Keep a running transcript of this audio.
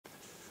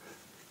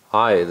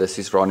Hi, this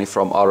is Ronnie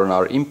from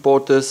R&R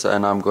Importers,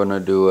 and I'm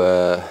gonna do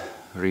a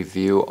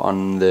review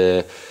on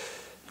the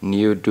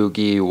new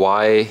Doogee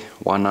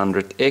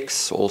Y100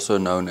 X, also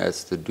known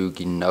as the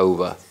Doogee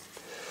Nova.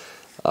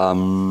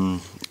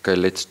 Okay,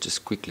 let's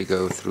just quickly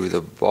go through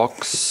the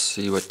box,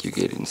 see what you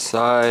get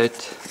inside.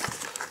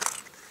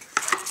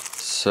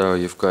 So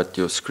you've got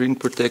your screen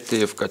protector,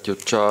 you've got your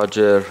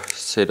charger,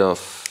 set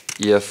of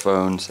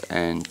earphones,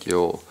 and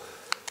your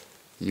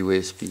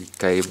USB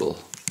cable.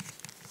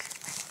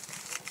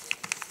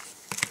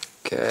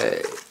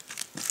 Okay,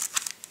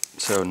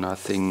 so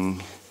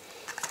nothing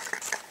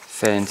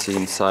fancy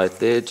inside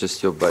there,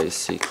 just your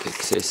basic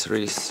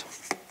accessories.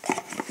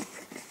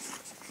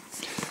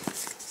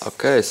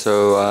 Okay,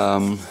 so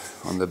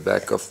on the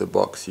back of the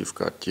box you've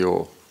got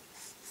your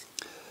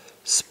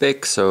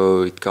spec.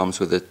 So it comes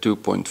with a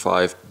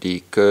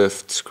 2.5D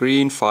curved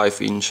screen,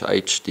 5-inch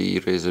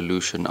HD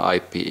resolution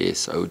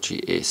IPS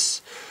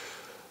OGS.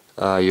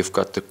 You've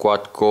got the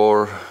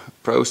quad-core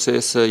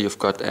processor, you've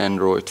got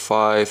Android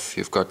 5,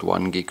 you've got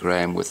 1 gig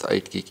RAM with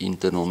 8 gig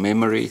internal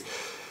memory,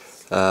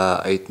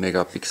 8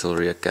 megapixel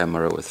rear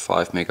camera with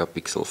 5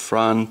 megapixel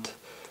front,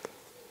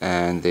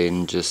 and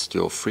then just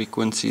your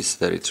frequencies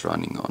that it's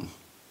running on.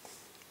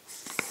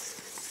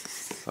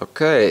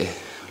 Okay,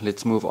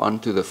 let's move on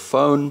to the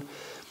phone.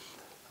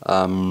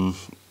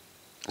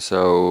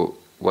 So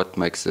what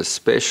makes this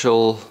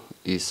special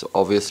is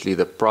obviously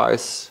the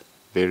price.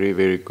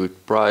 Very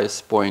good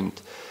price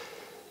point.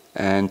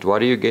 And what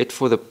do you get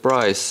for the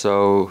price?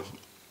 So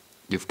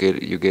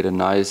you get a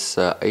nice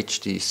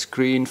HD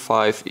screen,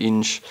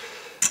 5-inch,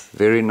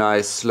 very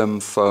nice slim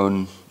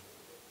phone.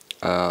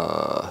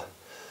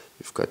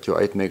 You've got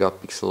your 8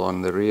 megapixel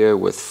on the rear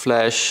with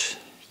flash.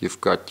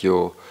 You've got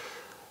your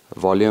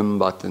volume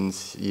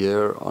buttons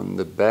here on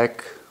the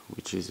back,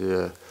 which is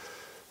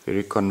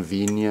very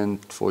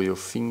convenient for your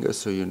fingers,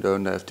 so you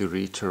don't have to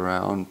reach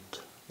around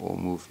or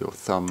move your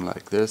thumb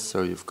like this.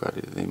 So you've got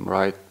them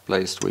right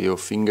placed where your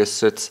finger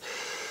sits.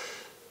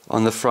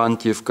 On the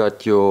front you've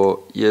got your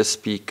ear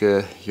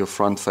speaker, your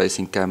front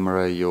facing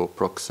camera, your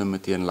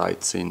proximity and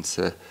light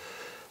sensor.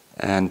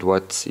 And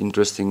what's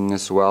interesting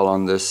as well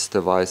on this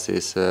device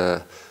is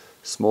a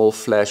small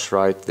flash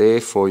right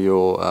there for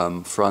your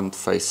front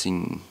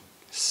facing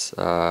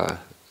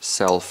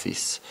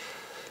selfies.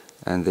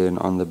 And then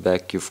on the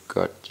back you've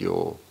got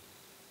your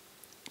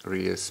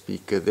rear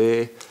speaker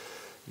there.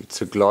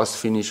 It's a gloss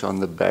finish on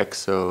the back,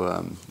 so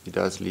it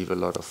does leave a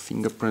lot of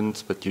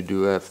fingerprints, but you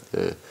do have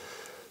the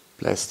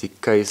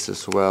plastic case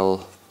as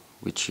well,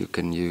 which you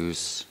can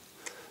use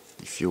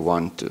if you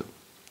want to.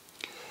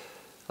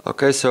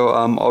 Okay, so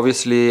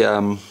obviously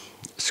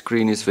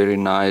screen is very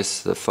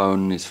nice, the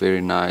phone is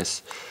very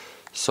nice,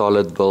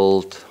 solid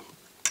build.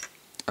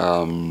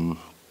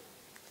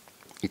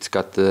 It's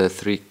got the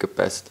 3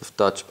 capacitive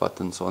touch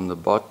buttons on the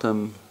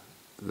bottom.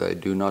 They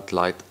do not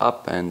light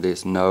up, and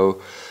there's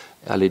no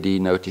LED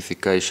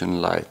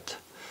notification light.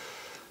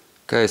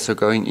 Okay, so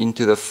going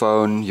into the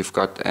phone, you've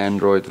got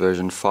Android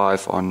version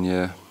 5 on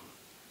here.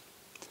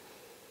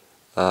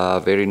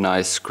 Very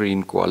nice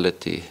screen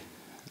quality.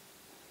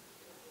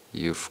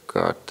 You've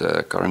got,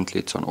 currently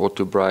it's on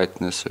auto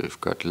brightness, so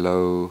you've got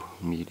low,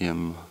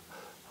 medium,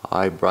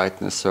 high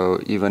brightness.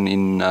 So even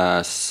in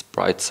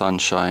bright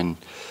sunshine,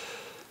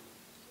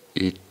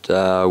 it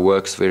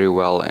works very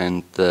well,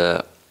 and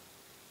the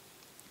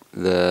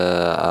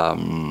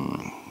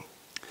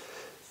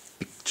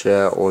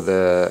picture or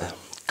the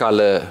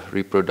color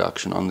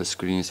reproduction on the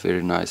screen is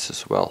very nice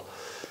as well.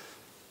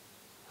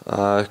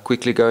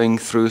 Quickly going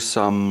through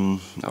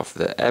some of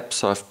the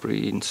apps I've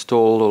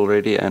pre-installed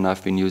already, and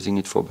I've been using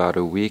it for about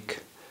a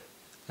week,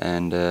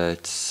 and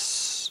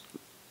it's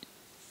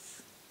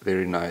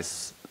very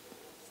nice.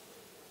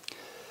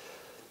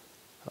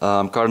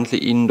 I'm currently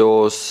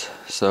indoors,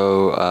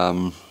 so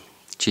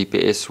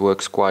GPS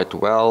works quite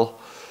well.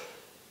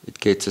 It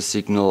gets a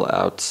signal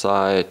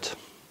outside,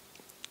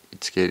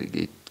 it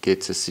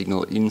gets a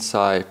signal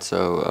inside,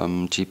 so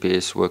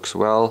GPS works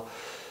well.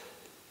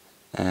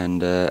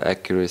 And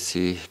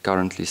accuracy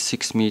currently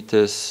 6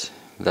 meters.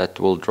 That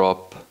will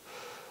drop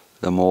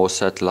the more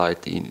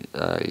satellite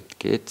it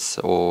gets,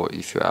 or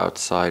if you're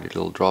outside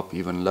it'll drop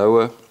even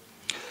lower.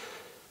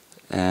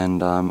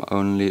 And I'm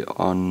only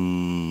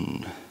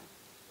on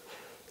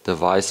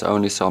device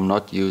only, so I'm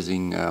not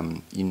using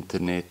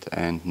internet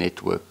and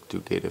network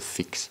to get a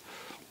fix.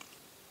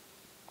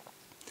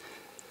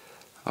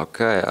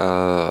 Okay,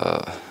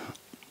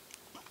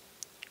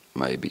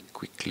 maybe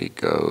quickly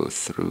go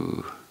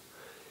through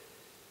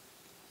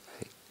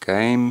a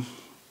game.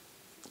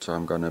 So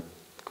I'm gonna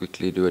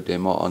quickly do a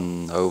demo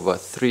on Nova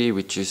 3,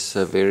 which is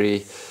a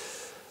very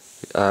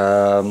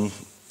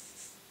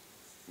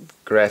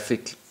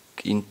graphic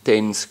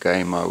intense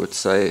game, I would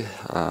say.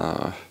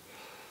 I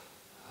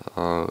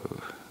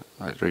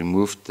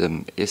removed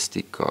the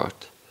SD card,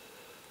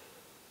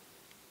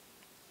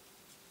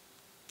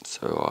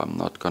 so I'm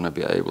not going to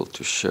be able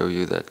to show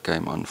you that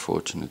game,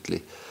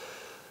 unfortunately.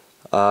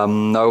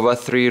 Nova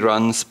 3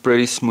 runs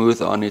pretty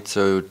smooth on it,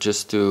 so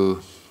just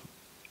to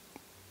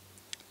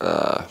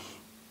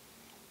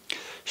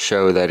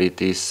show that it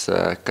is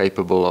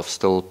capable of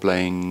still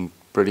playing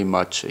pretty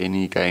much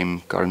any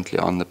game currently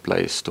on the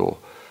Play Store.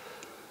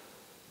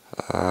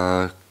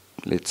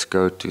 Let's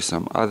go to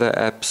some other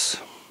apps.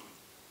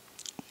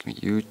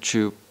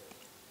 YouTube.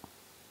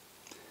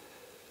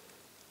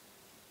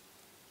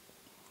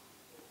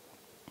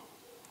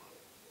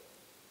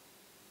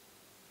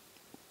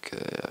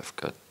 Okay, I've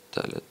got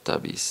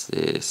Teletubbies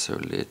there, so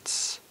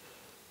let's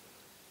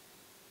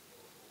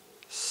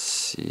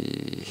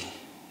see.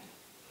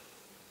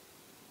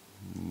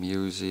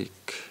 Music.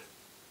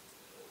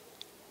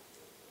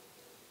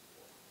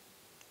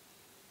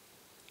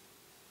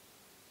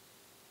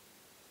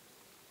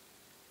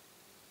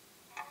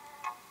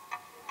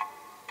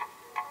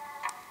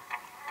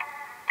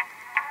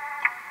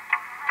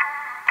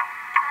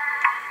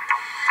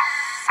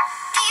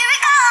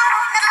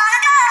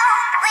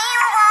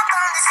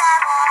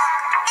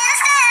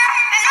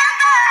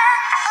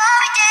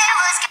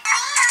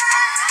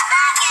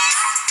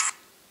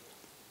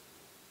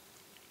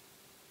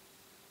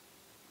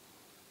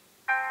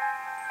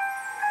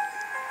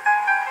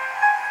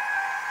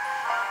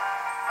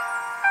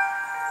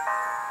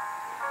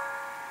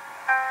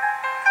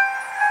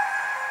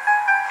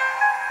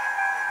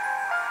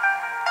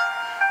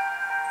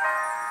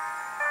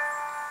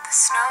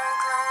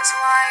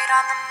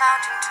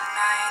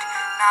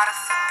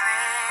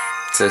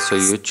 Okay, so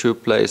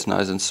YouTube plays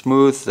nice and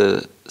smooth.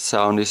 The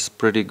sound is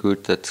pretty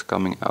good that's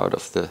coming out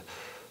of the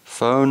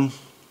phone.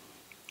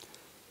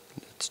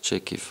 Let's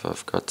check if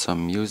I've got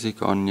some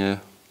music on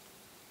here.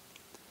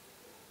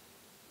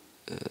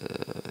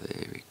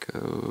 There we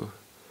go.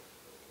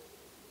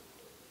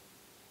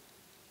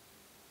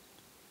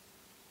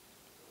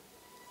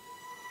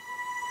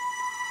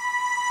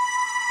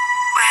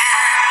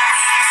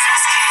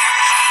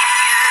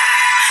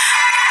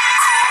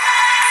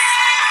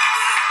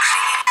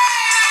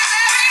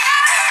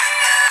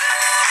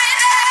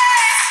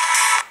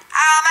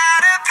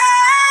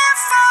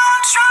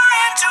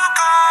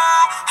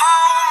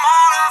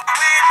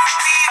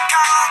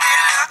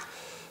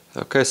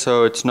 Okay,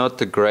 so it's not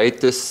the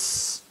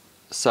greatest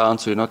sound,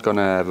 so you're not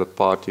gonna have a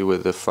party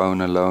with the phone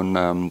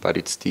alone, but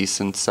it's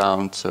decent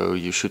sound, so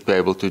you should be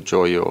able to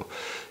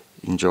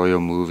enjoy your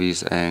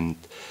movies and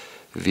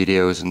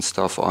videos and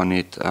stuff on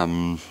it.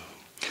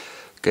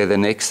 Okay, the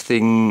next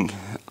thing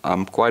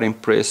I'm quite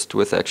impressed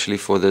with actually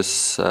for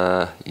this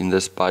in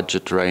this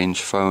budget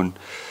range phone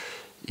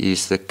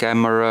is the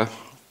camera.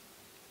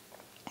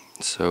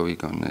 So we're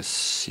gonna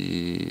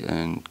see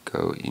and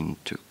go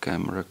into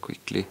camera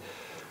quickly.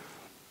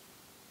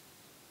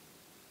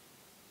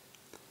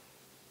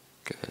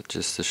 Okay,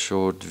 just a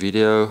short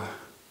video.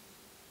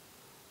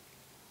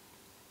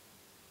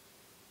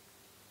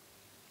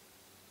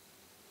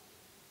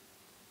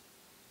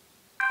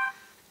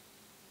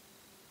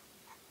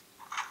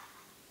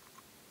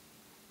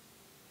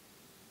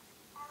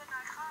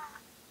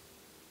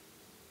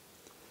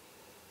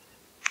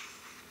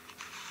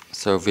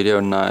 So video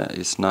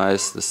is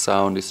nice, the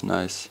sound is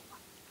nice.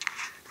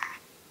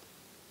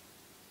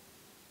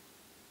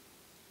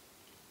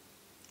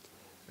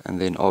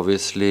 And then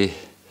obviously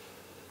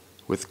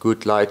with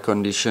good light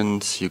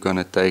conditions you're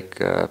gonna take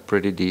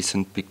pretty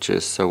decent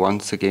pictures. So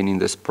once again in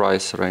this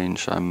price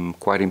range I'm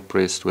quite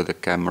impressed with the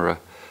camera.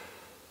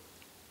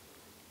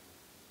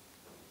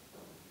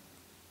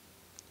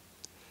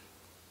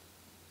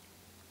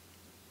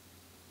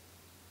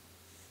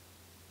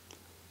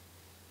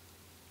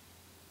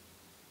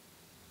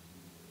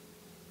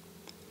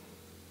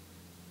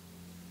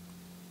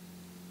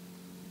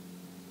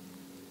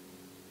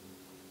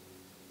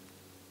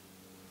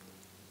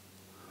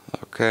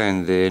 Okay,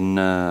 and then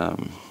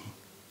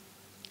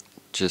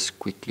just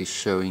quickly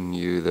showing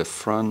you the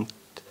front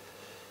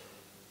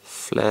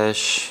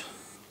flash.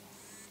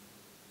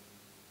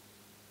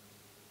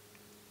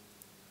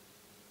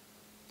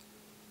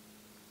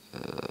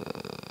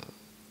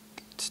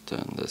 Let's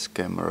turn this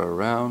camera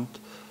around.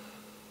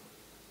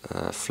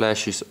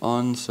 Flash is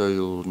on, so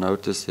you'll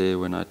notice there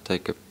when I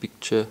take a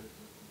picture,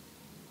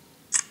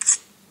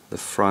 the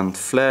front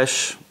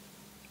flash.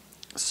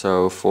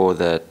 So for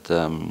that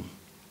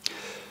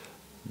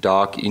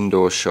dark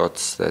indoor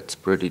shots, that's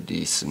pretty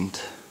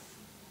decent.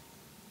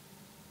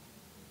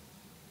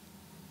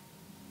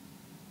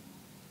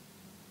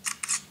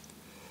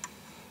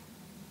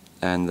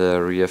 And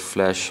the rear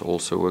flash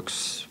also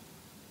works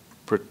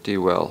pretty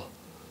well.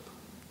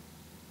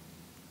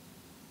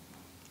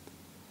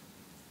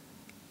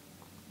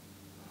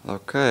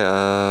 Okay,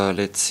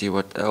 let's see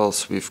what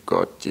else we've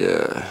got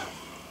here.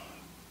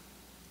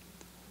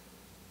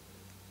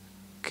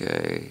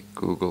 Okay,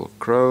 Google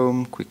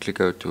Chrome, quickly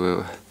go to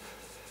a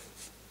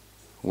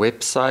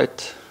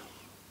website.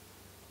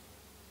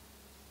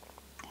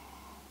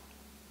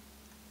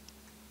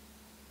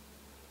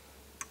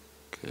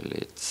 Okay,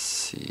 let's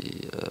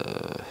see.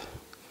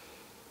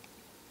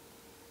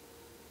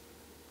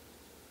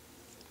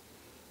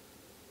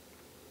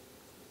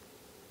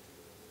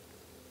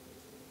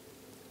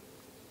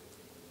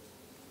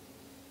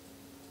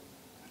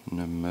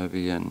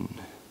 Namibian.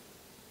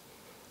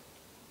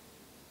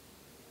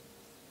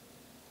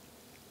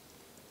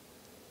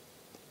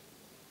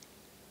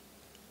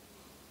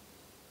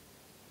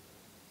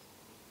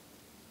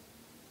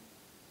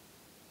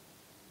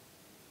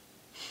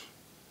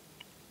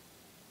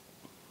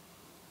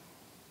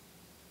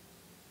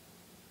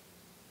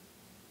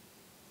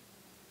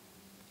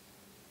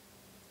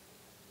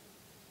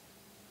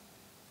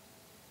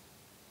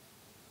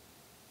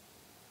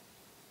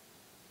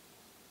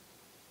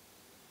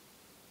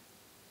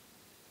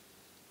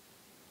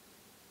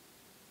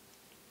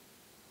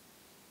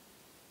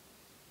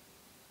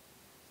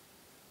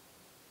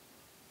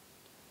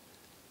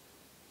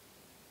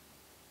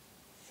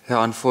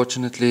 Yeah,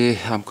 unfortunately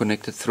I'm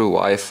connected through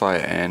Wi-Fi,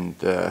 and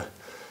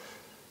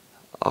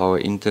our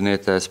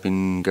internet has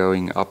been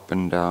going up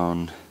and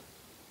down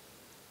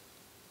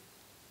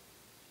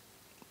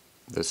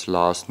this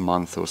last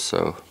month or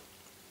so.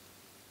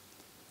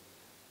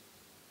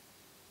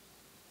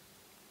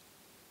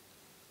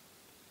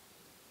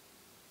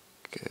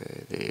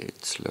 Okay, there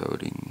it's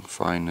loading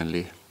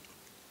finally.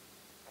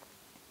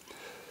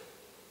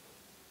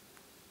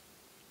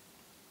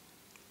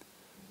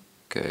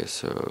 Okay,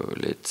 so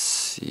let's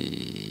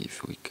see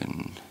if we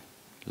can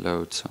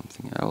load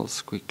something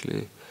else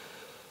quickly.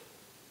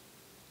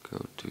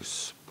 Go to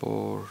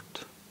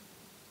sport.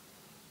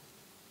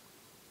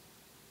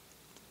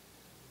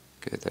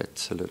 Okay,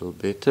 that's a little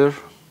better.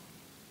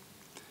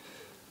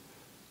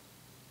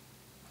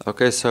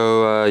 Okay,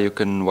 so you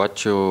can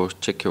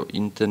check your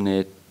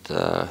internet,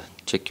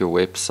 check your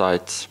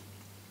websites,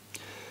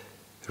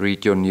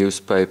 read your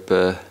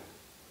newspaper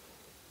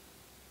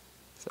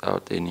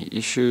without any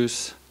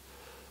issues.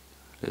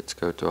 Let's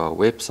go to our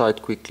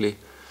website quickly.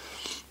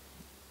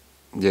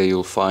 There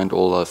you'll find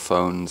all our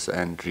phones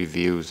and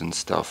reviews and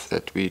stuff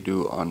that we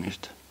do on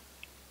it.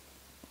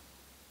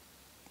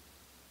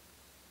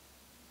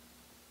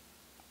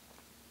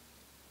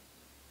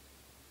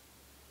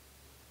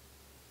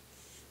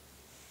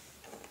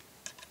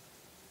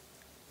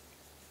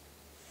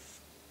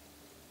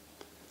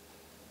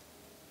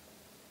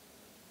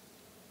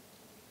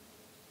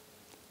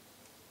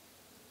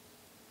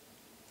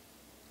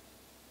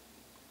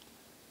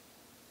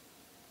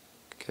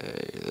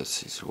 Okay,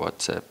 this is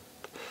WhatsApp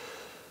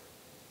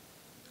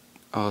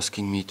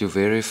asking me to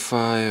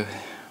verify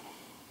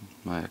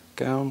my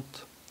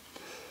account.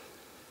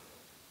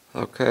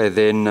 Okay,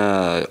 then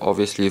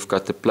obviously you've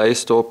got the Play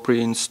Store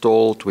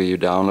pre-installed where you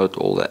download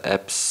all the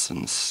apps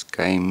and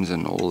games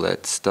and all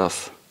that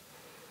stuff.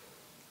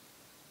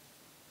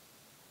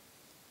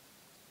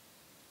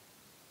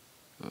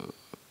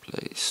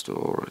 Play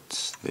Store,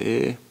 it's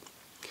there.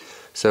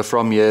 So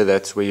from here,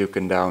 that's where you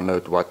can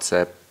download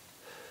WhatsApp,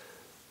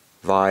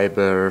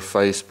 Viber,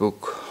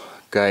 Facebook,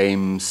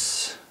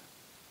 games,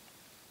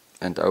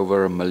 and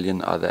over 1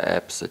 million other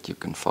apps that you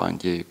can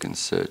find here. You can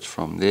search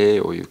from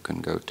there, or you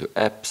can go to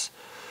apps,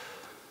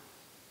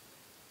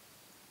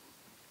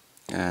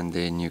 and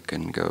then you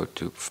can go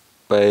to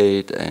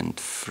paid and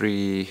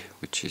free,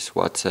 which is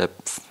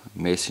WhatsApp,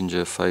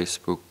 Messenger,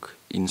 Facebook,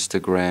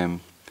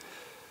 Instagram,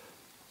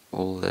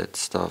 all that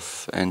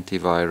stuff,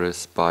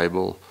 antivirus,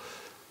 Bible.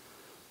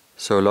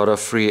 So a lot of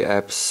free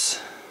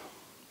apps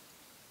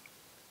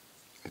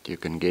that you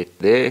can get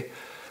there.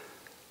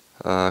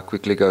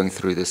 Quickly going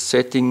through the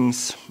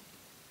settings,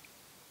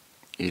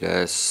 it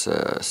has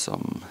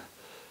some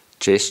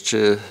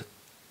gesture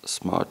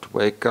smart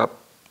wake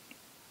up.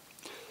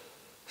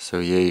 So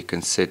here you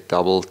can set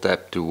double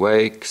tap to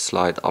wake,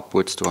 slide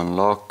upwards to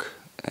unlock,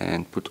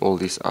 and put all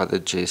these other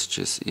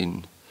gestures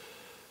in.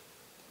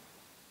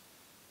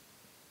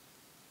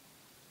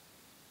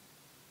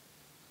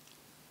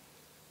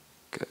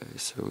 Okay,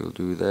 so we'll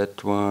do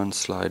that one.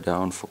 Slide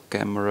down for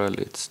camera,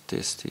 let's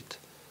test it.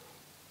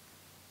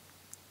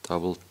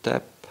 Double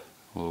tap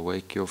will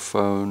wake your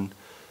phone.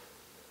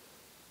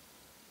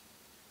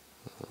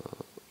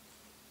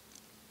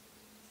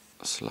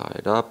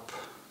 Slide up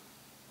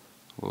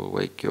will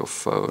wake your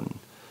phone.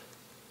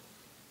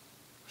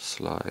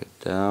 Slide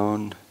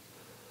down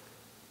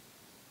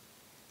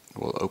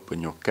will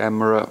open your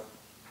camera.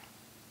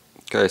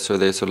 Okay, so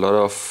there's a lot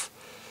of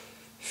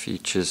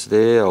features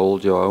there.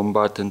 Hold your home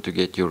button to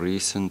get your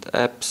recent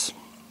apps.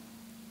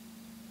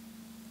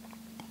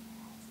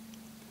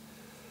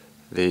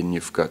 Then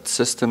you've got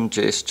system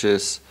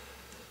gestures,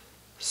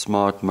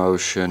 smart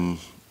motion,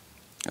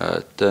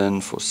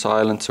 turn for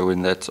silent, so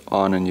when that's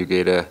on and you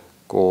get a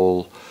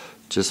call,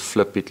 just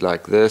flip it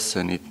like this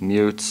and it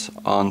mutes.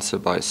 Answer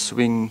by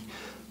swing,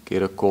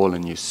 get a call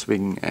and you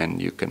swing and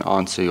you can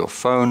answer your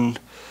phone.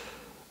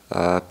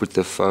 Put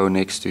the phone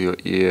next to your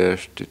ear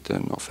to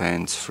turn off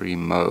hands-free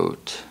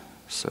mode,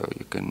 so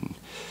you can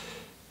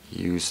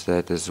use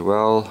that as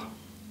well.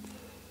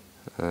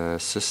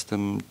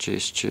 System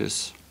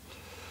gestures.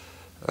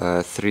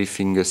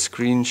 3-finger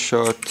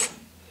screenshot,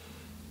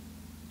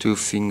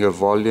 2-finger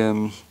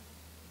volume,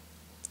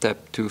 tap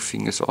 2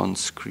 fingers on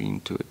screen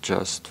to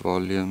adjust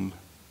volume.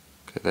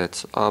 Okay,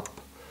 that's up,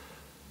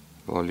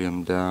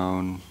 volume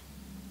down.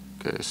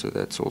 Okay, so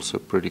that's also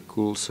pretty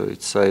cool, so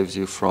it saves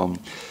you from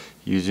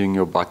using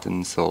your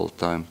buttons the whole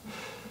time.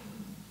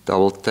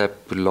 Double tap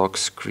to lock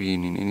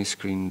screen. In any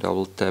screen,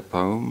 double tap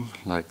home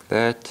like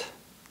that,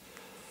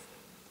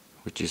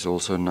 which is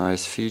also a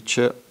nice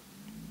feature.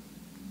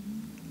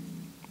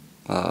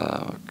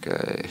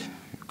 Okay,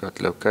 you've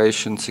got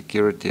location,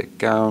 security,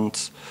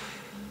 accounts,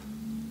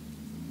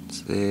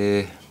 it's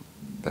there,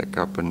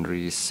 backup and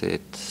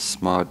reset,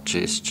 smart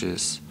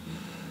gestures.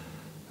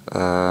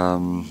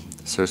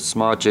 So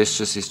smart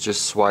gestures is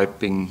just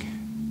swiping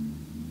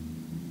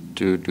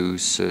to do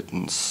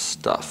certain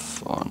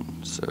stuff on.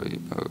 So you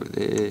go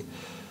there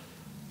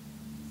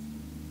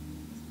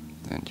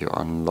and you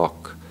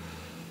unlock.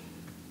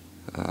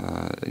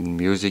 in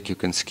music you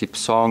can skip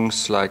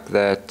songs like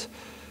that.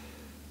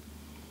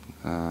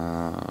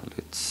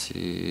 Let's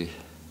see.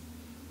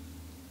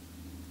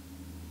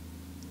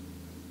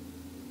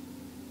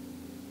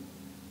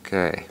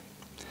 Okay.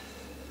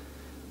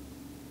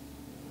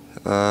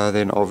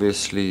 Then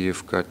obviously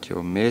you've got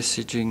your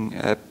messaging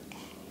app.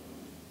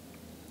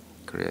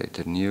 Create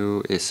a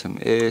new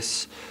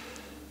SMS.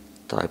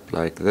 Type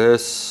like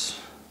this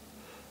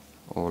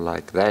or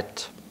like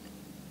that.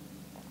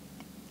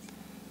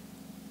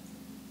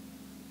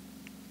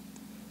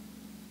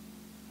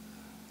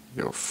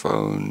 Your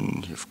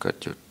phone, you've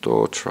got your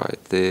torch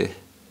right there.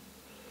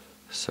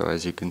 So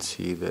as you can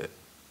see, the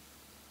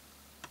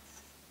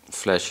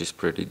flash is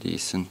pretty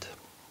decent.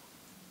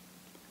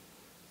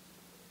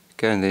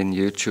 Okay, and then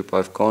YouTube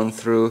I've gone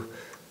through.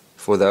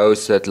 For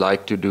those that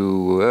like to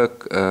do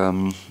work,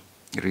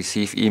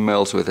 receive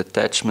emails with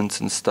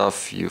attachments and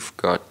stuff, you've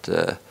got,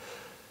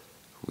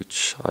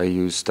 which I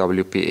use,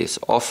 WPS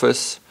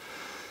Office.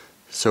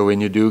 So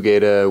when you do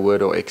get a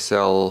Word or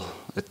Excel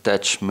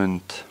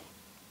attachment,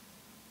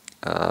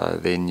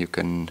 then you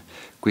can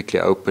quickly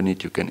open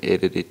it, you can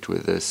edit it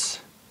with this.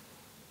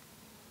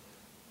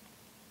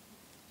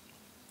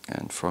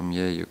 And from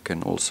here you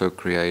can also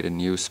create a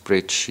new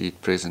spreadsheet,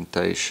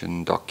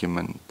 presentation,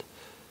 document.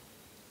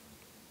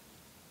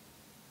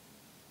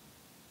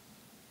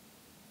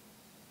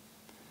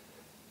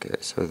 Okay,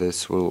 so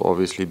this will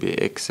obviously be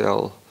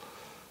Excel.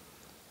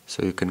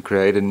 So you can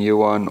create a new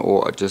one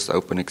or just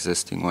open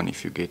existing one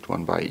if you get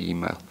one by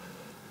email,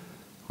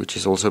 which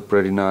is also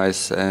pretty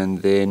nice.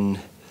 And then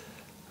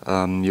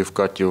you've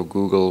got your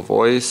Google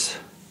Voice.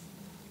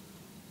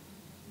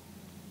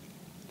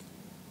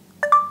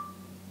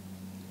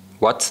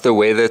 What's the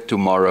weather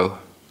tomorrow?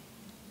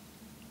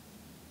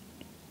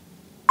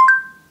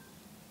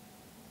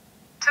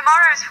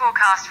 Tomorrow's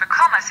forecast for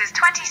Commerce is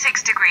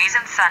 26 degrees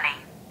and sunny.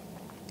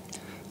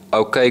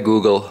 Okay,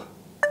 Google.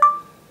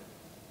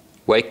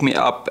 Wake me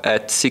up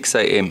at 6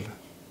 a.m.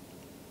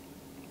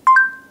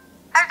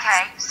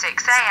 Okay,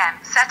 6 a.m.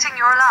 Setting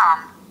your alarm.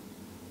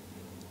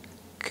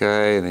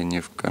 Okay, then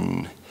you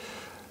can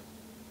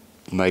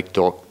make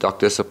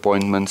doctor's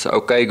appointments.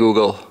 Okay,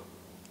 Google.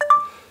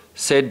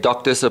 Set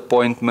doctor's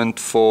appointment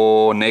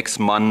for next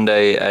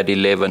Monday at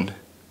 11.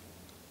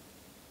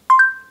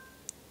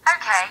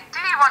 Okay, do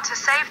you want to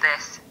save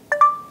this?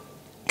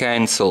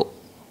 Cancel.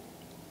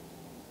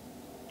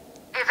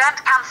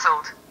 Event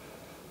cancelled.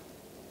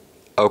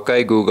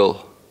 Okay,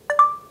 Google.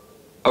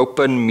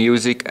 Open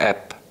music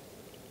app.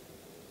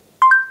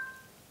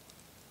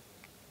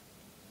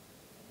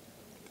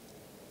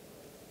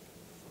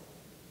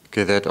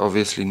 Okay, that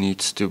obviously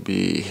needs to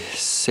be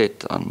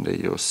set under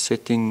your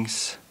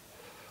settings.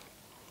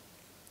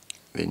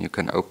 Then you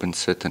can open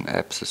certain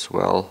apps as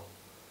well.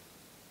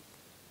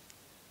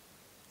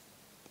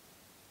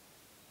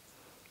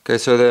 Okay,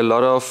 so there are a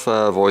lot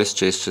of voice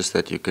gestures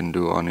that you can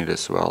do on it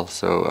as well.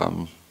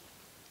 So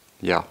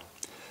yeah.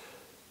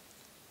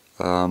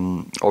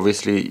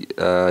 Obviously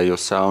your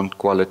sound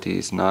quality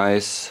is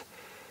nice.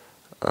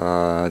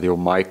 Your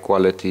mic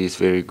quality is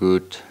very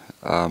good.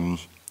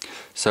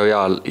 So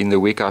yeah, in the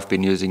week I've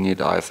been using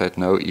it, I've had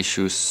no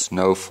issues,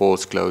 no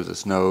force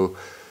closes, no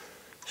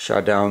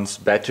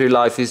shutdowns. Battery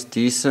life is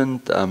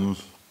decent.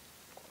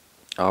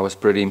 I was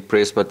pretty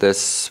impressed, but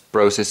this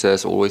processor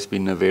has always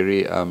been a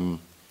very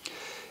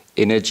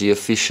energy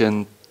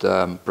efficient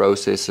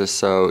processor.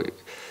 So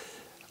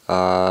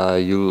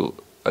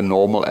a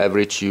normal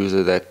average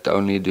user that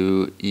only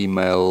do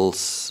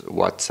emails,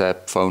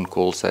 WhatsApp, phone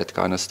calls, that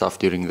kind of stuff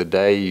during the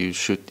day, you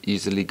should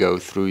easily go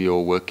through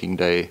your working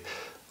day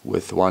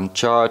with one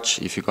charge.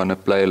 If you're going to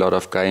play a lot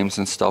of games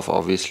and stuff,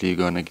 obviously you're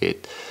going to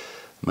get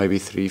maybe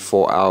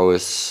 3-4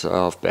 hours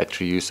of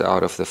battery use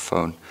out of the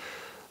phone.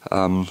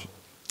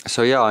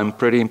 So yeah, I'm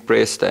pretty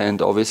impressed,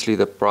 and obviously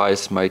the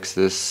price makes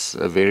this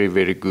a very,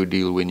 very good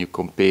deal when you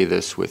compare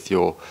this with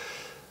your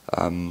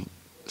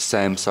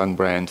Samsung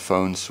brand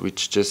phones,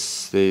 which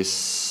just the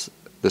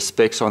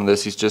specs on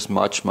this is just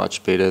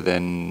much better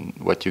than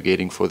what you're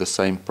getting for the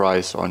same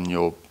price on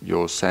your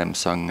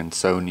Samsung and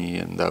Sony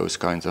and those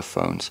kinds of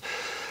phones.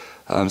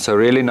 So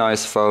really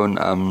nice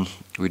phone.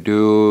 We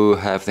do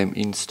have them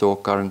in store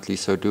currently,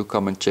 so do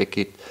come and check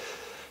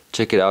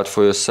it out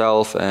for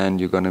yourself, and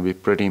you're going to be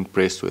pretty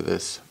impressed with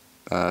this.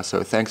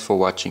 So thanks for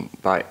watching.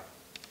 Bye.